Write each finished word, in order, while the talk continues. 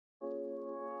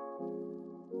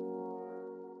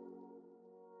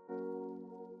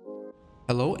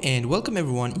Hello and welcome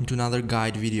everyone into another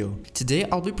guide video. Today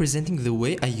I'll be presenting the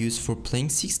way I use for playing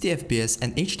 60 FPS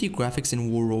and HD graphics in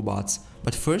War Robots.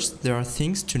 But first, there are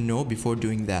things to know before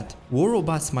doing that. War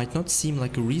Robots might not seem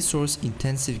like a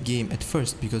resource-intensive game at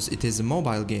first because it is a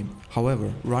mobile game.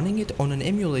 However, running it on an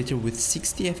emulator with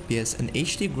 60 FPS and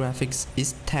HD graphics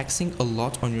is taxing a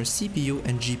lot on your CPU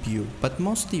and GPU, but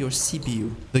mostly your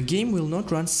CPU. The game will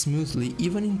not run smoothly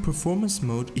even in performance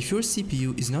mode if your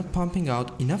CPU is not pumping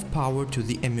out enough power to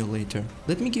the emulator.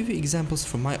 Let me give you examples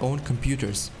from my own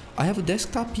computers. I have a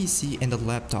desktop PC and a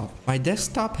laptop. My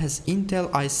desktop has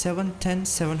Intel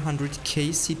i7-10700K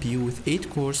CPU with 8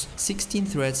 cores, 16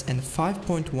 threads and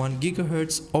 5.1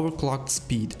 GHz overclocked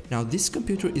speed. Now this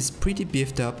computer is pretty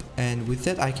beefed up, and with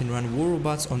that I can run War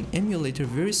Robots on emulator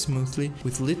very smoothly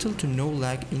with little to no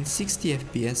lag in 60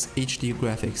 FPS HD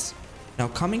graphics. Now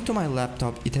coming to my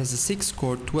laptop, it has a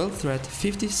 6-core 12-thread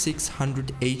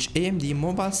 5600H AMD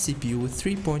mobile CPU with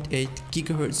 3.8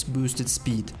 GHz boosted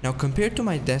speed. Now compared to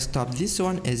my desktop, this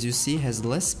one, as you see, has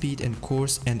less speed and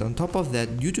cores, and on top of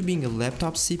that, due to being a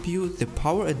laptop CPU, the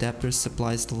power adapter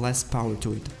supplies less power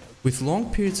to it. With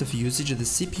long periods of usage, the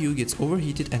CPU gets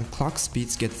overheated and clock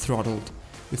speeds get throttled.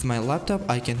 With my laptop,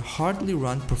 I can hardly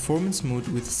run performance mode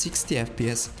with 60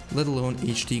 FPS, let alone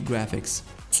HD graphics.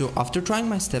 So after trying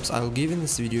my steps I'll give in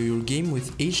this video, your game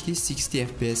with HD 60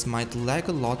 FPS might lag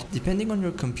a lot depending on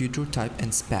your computer type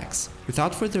and specs.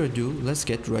 Without further ado, let's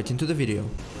get right into the video.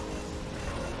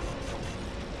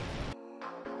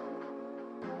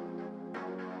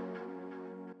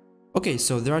 Okay,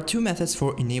 so there are two methods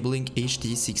for enabling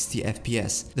HD 60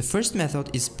 FPS. The first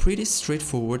method is pretty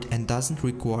straightforward and doesn't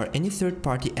require any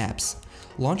third-party apps.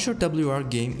 Launch your WR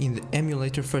game in the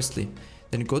emulator firstly.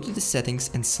 Then go to the settings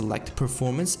and select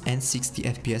performance and 60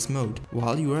 FPS mode.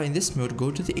 While you are in this mode, go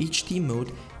to the HD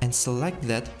mode and select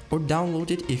that, or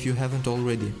download it if you haven't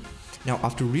already. Now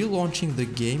after relaunching the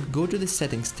game, go to the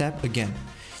settings tab again.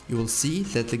 You will see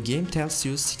that the game tells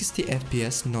you 60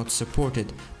 FPS not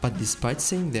supported, but despite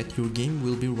saying that, your game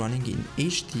will be running in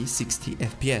HD 60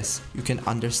 FPS. You can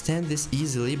understand this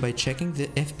easily by checking the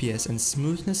FPS and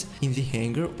smoothness in the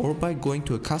hangar, or by going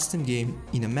to a custom game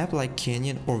in a map like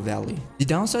Canyon or Valley. The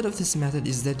downside of this method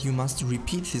is that you must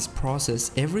repeat this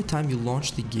process every time you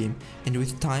launch the game, and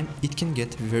with time it can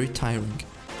get very tiring.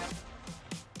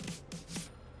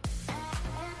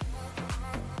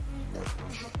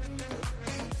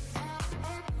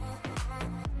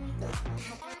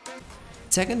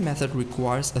 Second method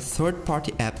requires a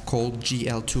third-party app called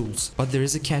GL Tools, but there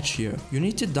is a catch here. You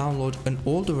need to download an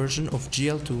old version of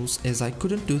GL Tools, as I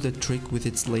couldn't do the trick with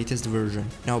its latest version.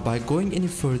 Now by going any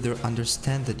further,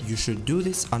 understand that you should do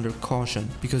this under caution,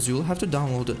 because you will have to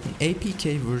download an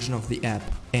APK version of the app,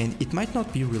 and it might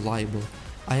not be reliable.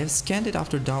 I have scanned it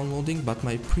after downloading, but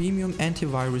my premium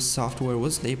antivirus software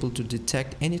wasn't able to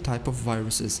detect any type of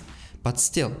viruses. But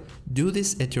still, do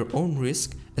this at your own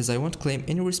risk, as I won't claim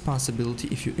any responsibility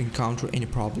if you encounter any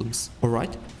problems.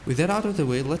 Alright, with that out of the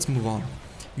way, let's move on.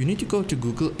 You need to go to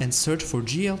Google and search for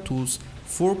GL Tools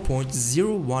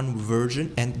 4.01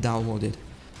 version and download it.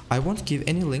 I won't give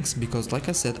any links because, like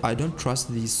I said, I don't trust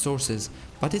these sources,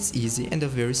 but it's easy and a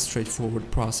very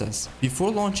straightforward process. Before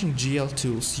launching GL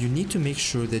Tools, you need to make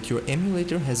sure that your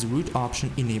emulator has root option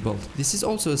enabled. This is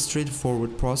also a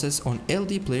straightforward process on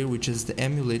LDPlayer, which is the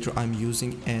emulator I'm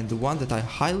using and the one that I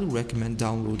highly recommend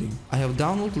downloading. I have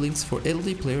download links for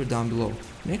LDPlayer down below.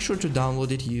 Make sure to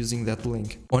download it using that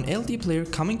link. On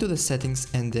LDPlayer, coming to the settings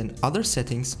and then other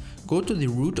settings, go to the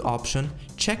root option,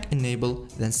 check enable,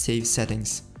 then save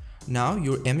settings. Now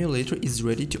your emulator is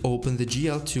ready to open the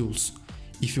GL Tools.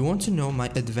 If you want to know my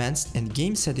advanced and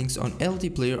game settings on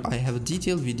LDPlayer, I have a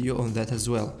detailed video on that as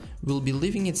well. We'll be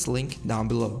leaving its link down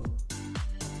below.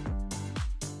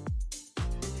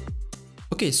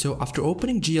 Okay, so after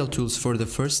opening GL Tools for the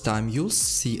first time, you'll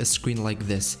see a screen like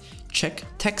this. Check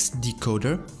text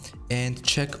decoder and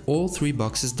check all three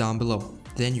boxes down below.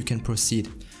 Then you can proceed.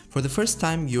 For the first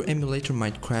time, your emulator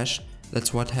might crash.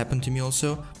 That's what happened to me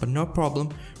also, but no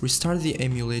problem. Restart the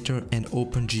emulator and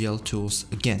open GL Tools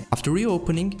again. After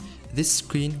reopening, this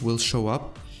screen will show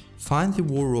up. Find the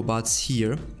War Robots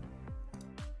here.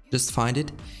 Just find it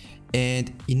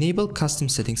and enable custom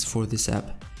settings for this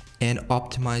app and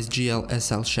optimize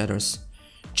GL/SL shaders.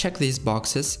 Check these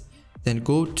boxes, then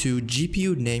go to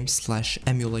GPU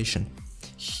name/emulation.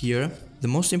 Here, the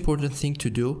most important thing to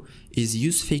do is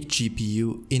use fake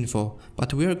GPU info,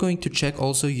 but we are going to check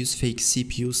also use fake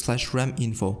CPU/RAM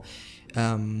info.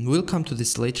 We'll come to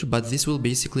this later, but this will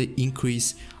basically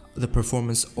increase the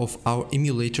performance of our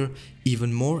emulator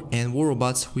even more, and War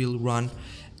Robots will run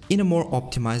in a more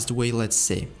optimized way, let's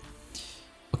say.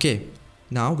 Okay,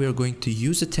 Now we are going to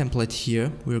use a template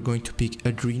here. We are going to pick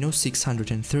Adreno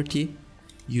 630,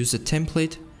 use a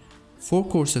template, 4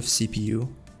 cores of CPU,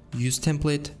 use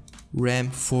template,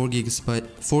 RAM 4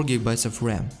 gigabytes of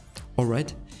RAM.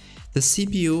 Alright, the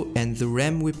CPU and the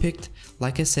RAM we picked,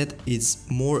 like I said, is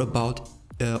more about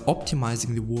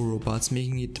optimizing the war robots,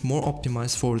 making it more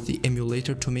optimized for the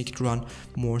emulator to make it run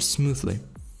more smoothly.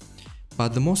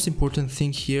 But the most important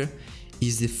thing here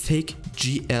is the fake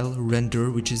GL render,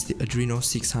 which is the Adreno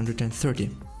 630.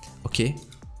 Okay,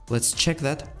 let's check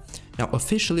that. Now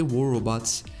officially War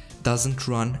Robots doesn't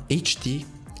run HD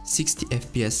 60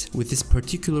 FPS with this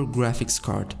particular graphics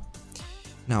card.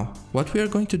 Now what we are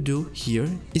going to do here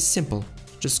is simple.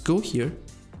 Just go here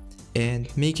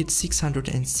and make it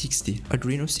 660,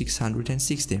 Adreno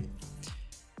 660.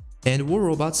 And War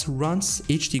Robots runs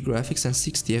HD graphics and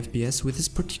 60 FPS with this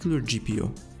particular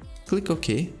GPU. Click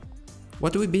OK.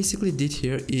 What we basically did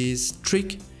here is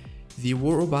trick the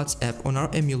War Robots app on our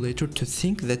emulator to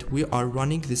think that we are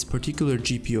running this particular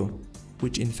GPU,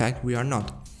 which in fact we are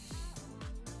not.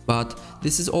 But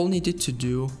this is all needed to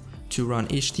do to run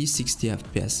HD 60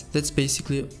 FPS. That's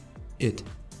basically it.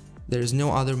 There is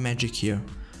no other magic here.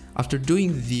 After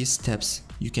doing these steps,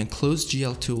 you can close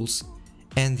GL Tools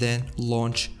and then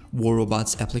launch War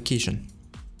Robots application.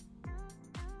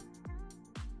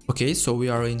 Okay, so we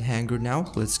are in Hangar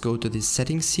now. Let's go to the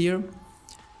settings here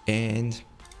and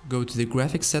go to the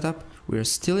graphics setup. We are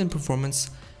still in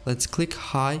performance. Let's click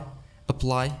high,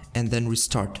 apply, and then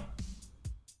restart.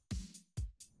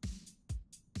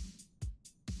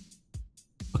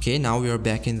 Okay, now we are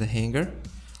back in the Hangar.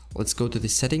 Let's go to the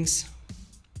settings.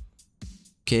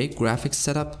 Okay, graphics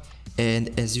setup,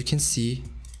 and as you can see,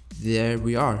 there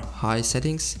we are, high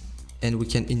settings, and we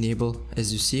can enable,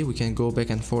 as you see, we can go back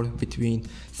and forth between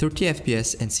 30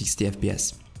 FPS and 60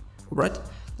 FPS. Alright,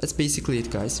 that's basically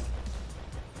it, guys.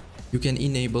 You can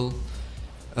enable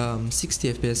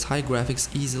 60 FPS high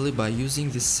graphics easily by using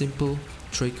this simple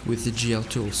trick with the GL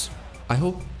tools. I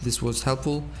hope this was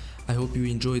helpful. I hope you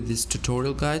enjoyed this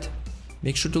tutorial guide.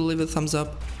 Make sure to leave a thumbs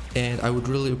up, and I would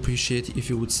really appreciate if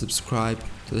you would subscribe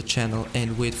to the channel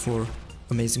and wait for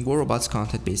amazing War Robots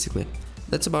content basically.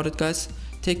 That's about it, guys.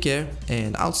 Take care,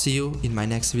 and I'll see you in my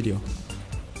next video.